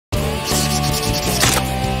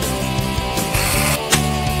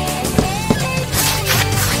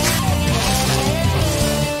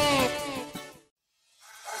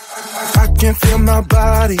can feel my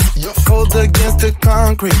body cold against the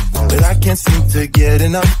concrete, but I can't seem to get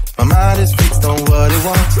enough. My mind is fixed on what it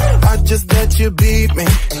wants. I just let you beat me,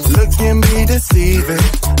 look at me deceiving.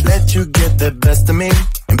 Let you get the best of me,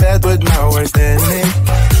 in bed with my worst enemy.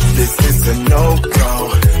 This is a no-go,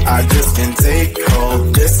 I just can't take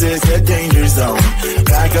hold. This is a danger zone,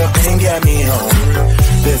 back up and get me home.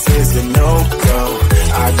 This is a no-go,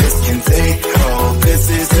 I just can't take hold. This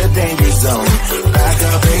is a danger zone, back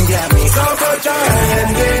up and get me. So put your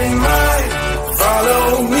hand in mine,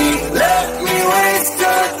 follow me, let me waste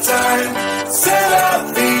your time. Set up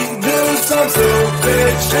feet, do some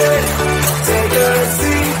stupid shit. Take a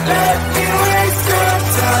seat, let me waste your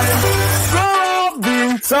time.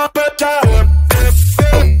 So put your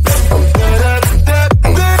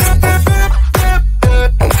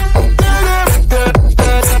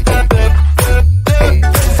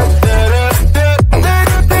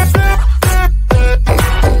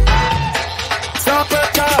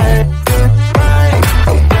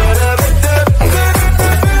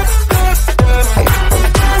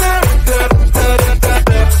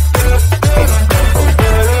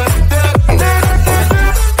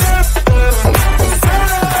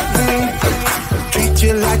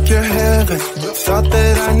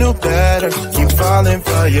better. Keep falling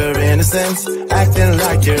for your innocence, acting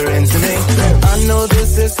like you're into me. I know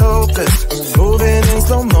this is hopeless, moving in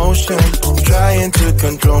slow motion, trying to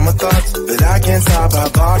control my thoughts, but I can't stop our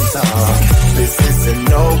body talk. This is a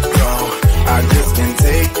no-go, I just can't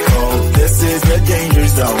take hold. This is a danger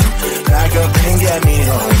zone, back up and get me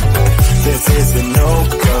home. This is a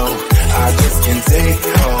no-go, I just can't take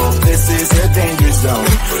hold. This is a danger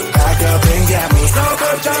zone, back up and get me. So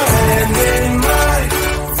put your hand in mine,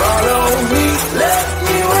 follow me, let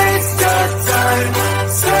me waste your time.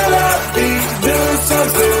 Set up beat, do some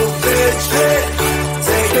stupid shit.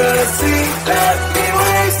 Take a seat, let me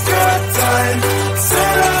waste your time.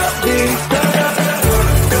 Set up beat.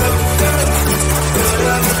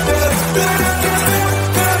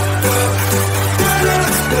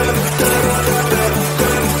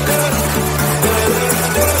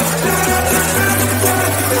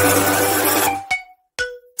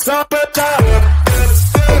 Stop it up.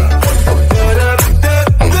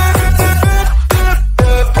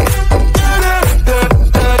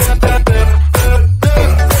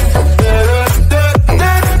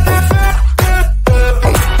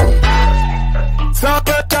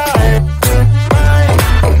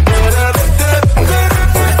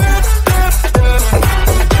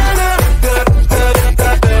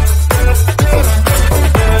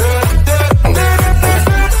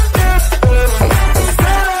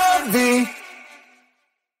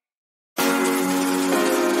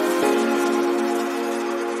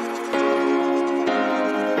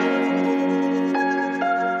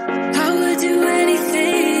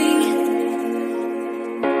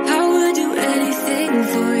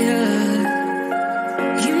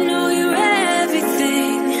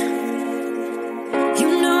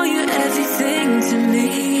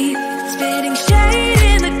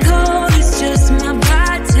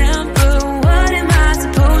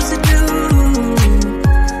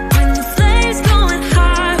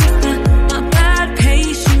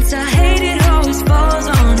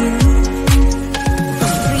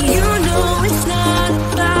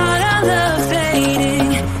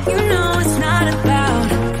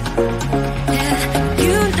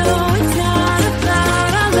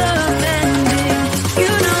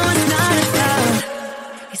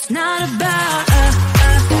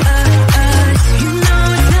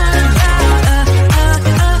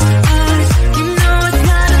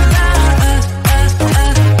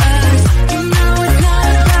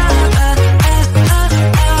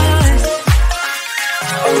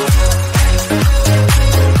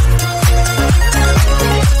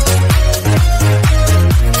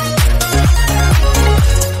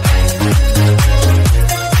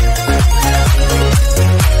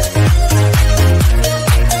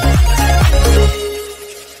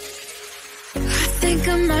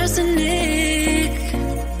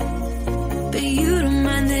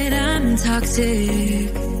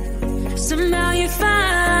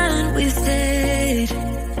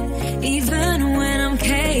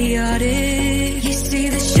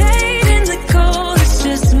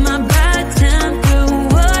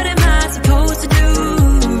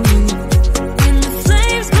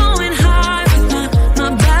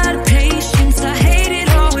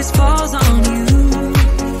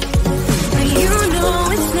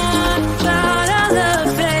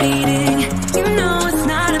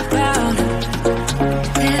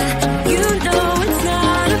 Yeah, you know it's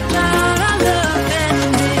not about our love.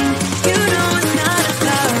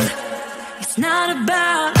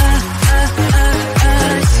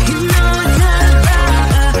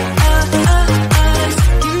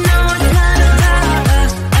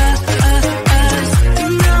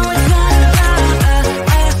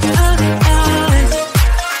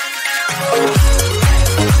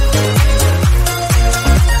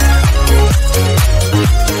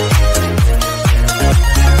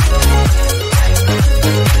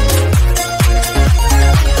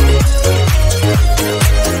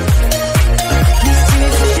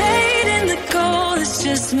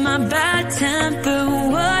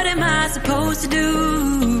 supposed to do?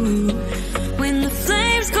 When the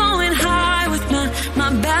flame's going high with my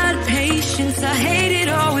bad patience, I hate it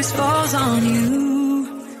always falls on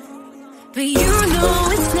you. But you know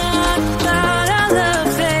it's not about our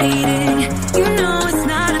love fading. You know it's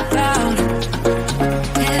not about,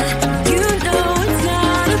 yeah. You know it's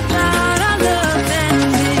not about our love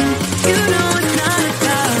ending. You know it's not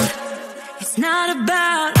about, it's not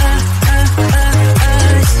about us.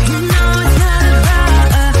 You know it's not about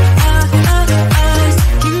us.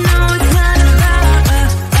 You know it's not about us.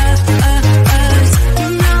 You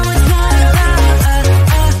know it's not about us.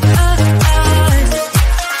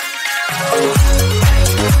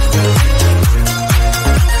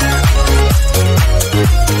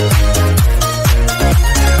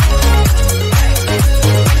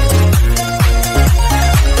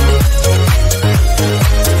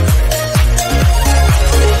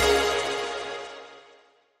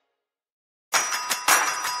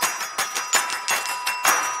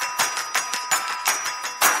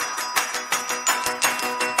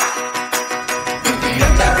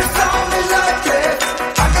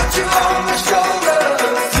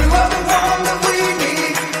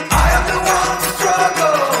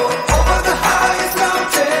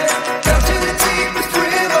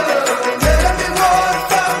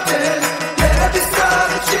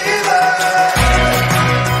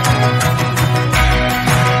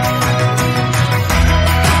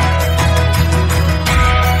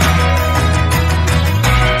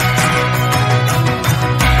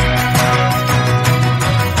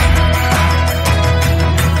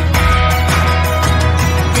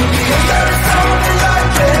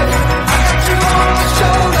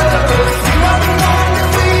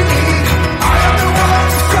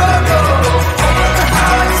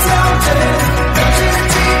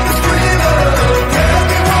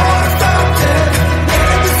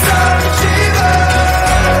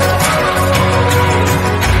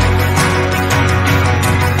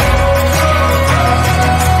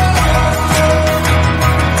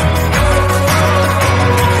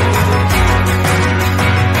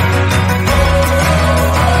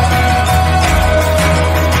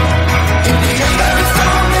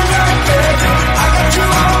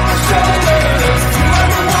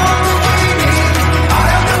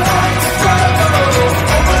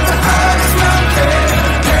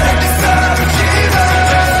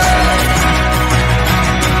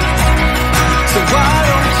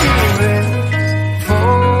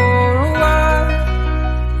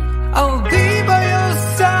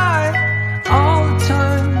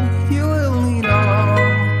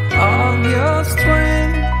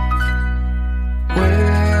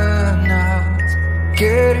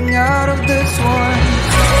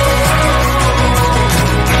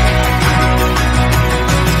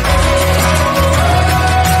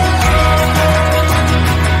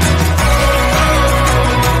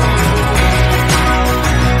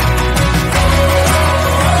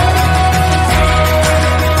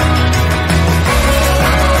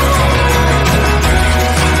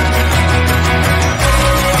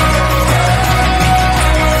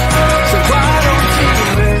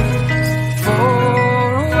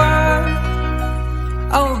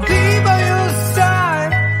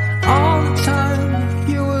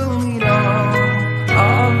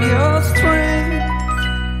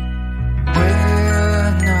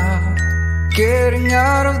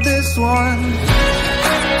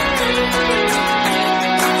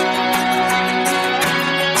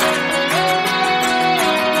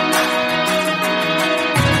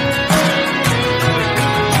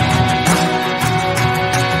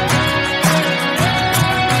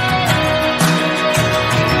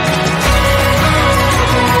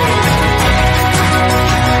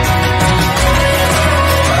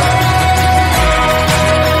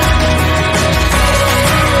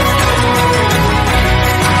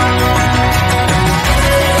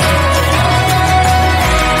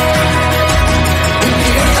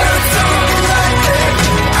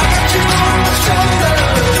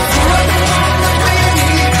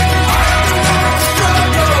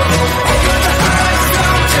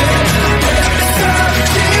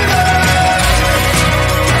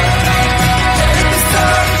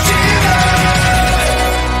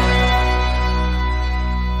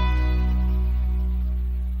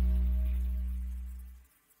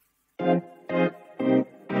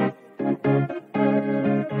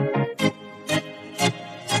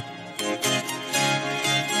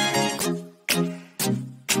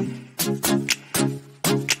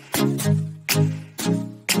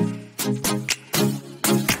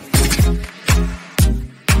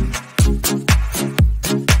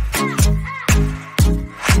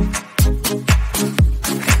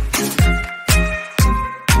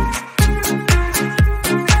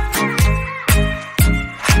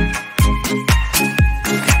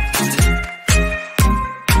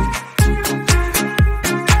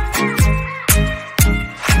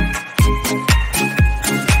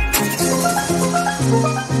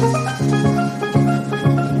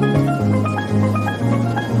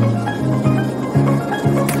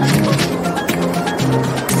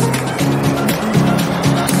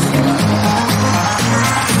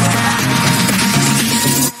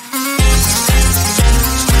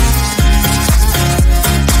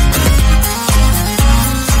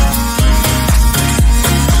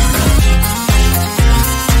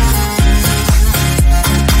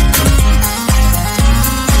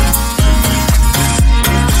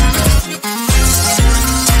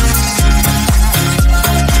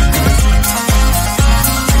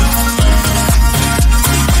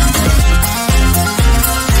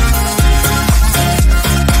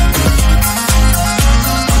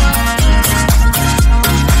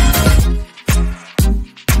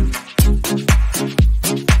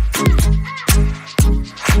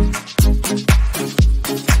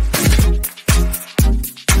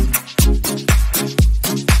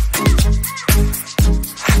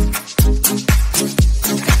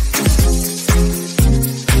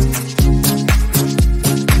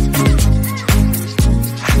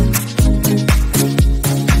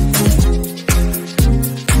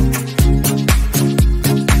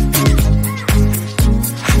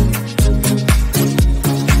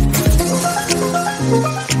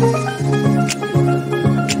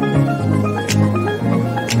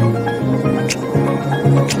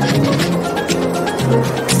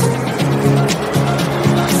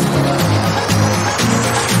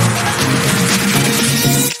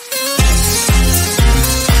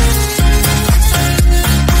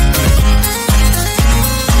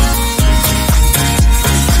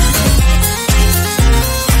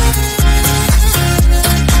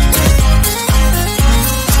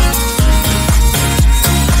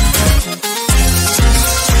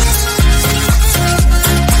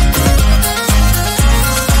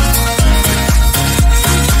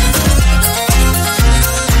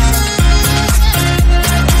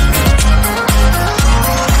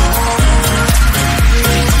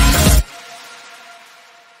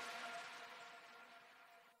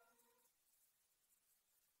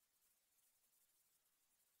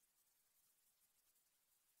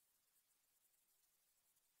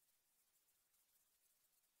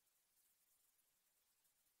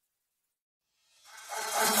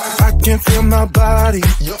 can feel my body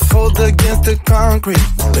fold against the concrete,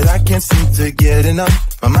 but I can't seem to get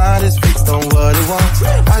enough. My mind is fixed on what it wants.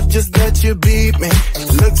 I just let you beat me.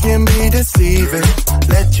 Looks can be deceiving.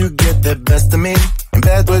 Let you get the best of me. In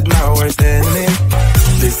bed with my worst enemy.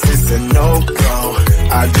 This is a no-go.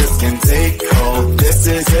 I just can't take hold. This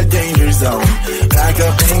is a danger zone. Back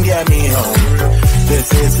up and get me home.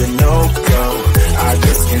 This is a no-go. I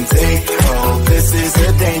just can't take hold. This is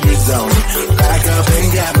a danger zone. Back up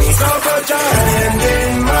and get me. So put your hand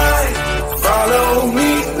in mine. Follow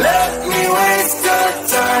me. Let me waste your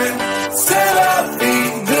time. Set up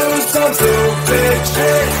feet. Do some stupid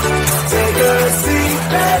shit. Take a seat.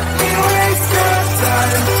 Let me waste your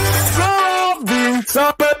time. So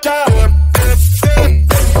put your hand.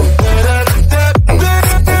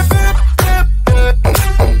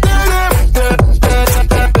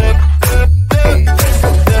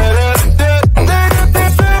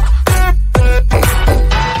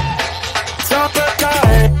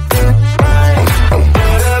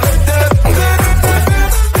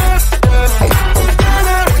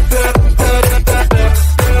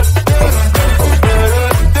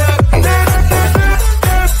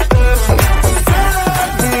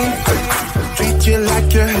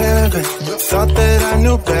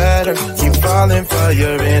 Keep falling for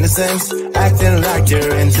your innocence, acting like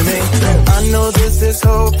you're into me. I know this is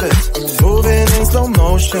hopeless, moving in slow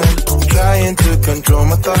motion, trying to control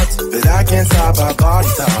my thoughts, but I can't stop our body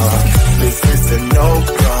talk. This is a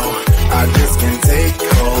no-go, I just can't take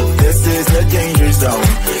hold. This is a danger zone,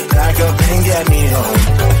 back up and get me home.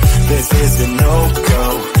 This is a no-go,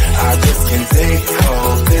 I just can't take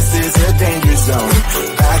hold. This is a danger zone,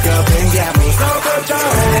 back up and get me. So put your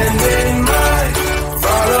hand in mine.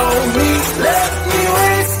 Follow me, let me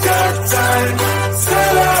waste your time.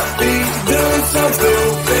 Set up feet, do some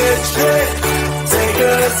stupid shit. Take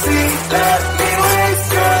a seat, let me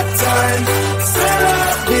waste your time. Set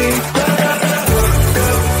up feet.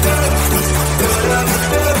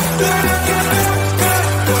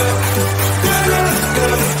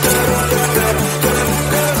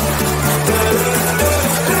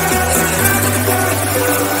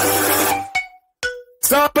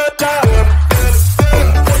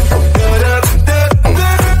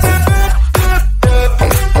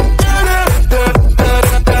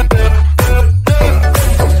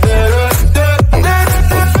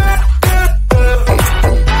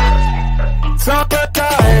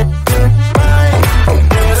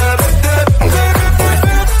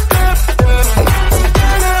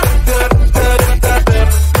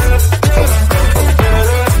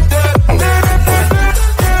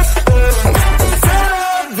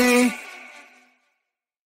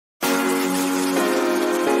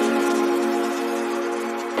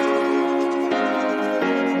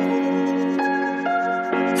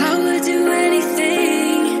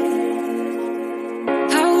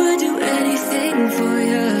 for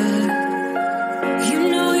you. You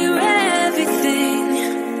know